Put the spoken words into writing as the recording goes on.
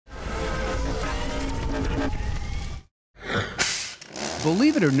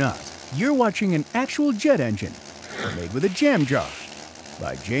Believe it or not, you're watching an actual jet engine made with a jam jar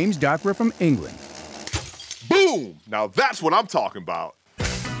by James Dockra from England. Boom! Now that's what I'm talking about.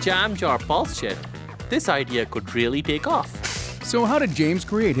 Jam jar pulse jet. This idea could really take off. So how did James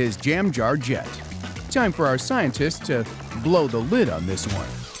create his jam jar jet? Time for our scientists to blow the lid on this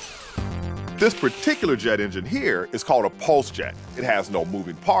one. This particular jet engine here is called a pulse jet. It has no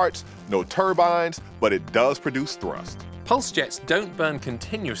moving parts, no turbines, but it does produce thrust. Pulse jets don't burn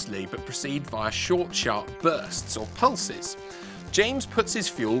continuously but proceed via short, sharp bursts or pulses. James puts his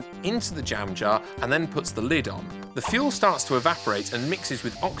fuel into the jam jar and then puts the lid on. The fuel starts to evaporate and mixes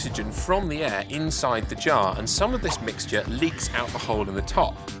with oxygen from the air inside the jar, and some of this mixture leaks out the hole in the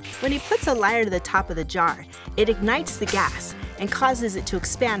top. When he puts a lighter to the top of the jar, it ignites the gas and causes it to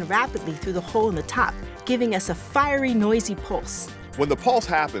expand rapidly through the hole in the top, giving us a fiery, noisy pulse. When the pulse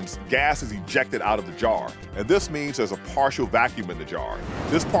happens, gas is ejected out of the jar, and this means there's a partial vacuum in the jar.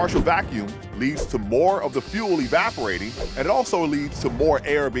 This partial vacuum leads to more of the fuel evaporating, and it also leads to more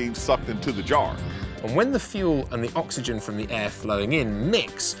air being sucked into the jar. And when the fuel and the oxygen from the air flowing in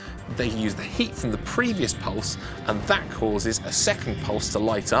mix, they use the heat from the previous pulse, and that causes a second pulse to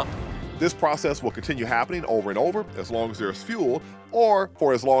light up. This process will continue happening over and over as long as there's fuel, or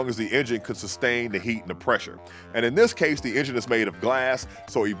for as long as the engine could sustain the heat and the pressure. And in this case, the engine is made of glass,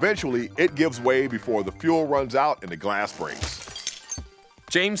 so eventually it gives way before the fuel runs out and the glass breaks.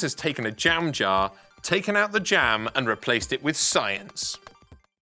 James has taken a jam jar, taken out the jam, and replaced it with science.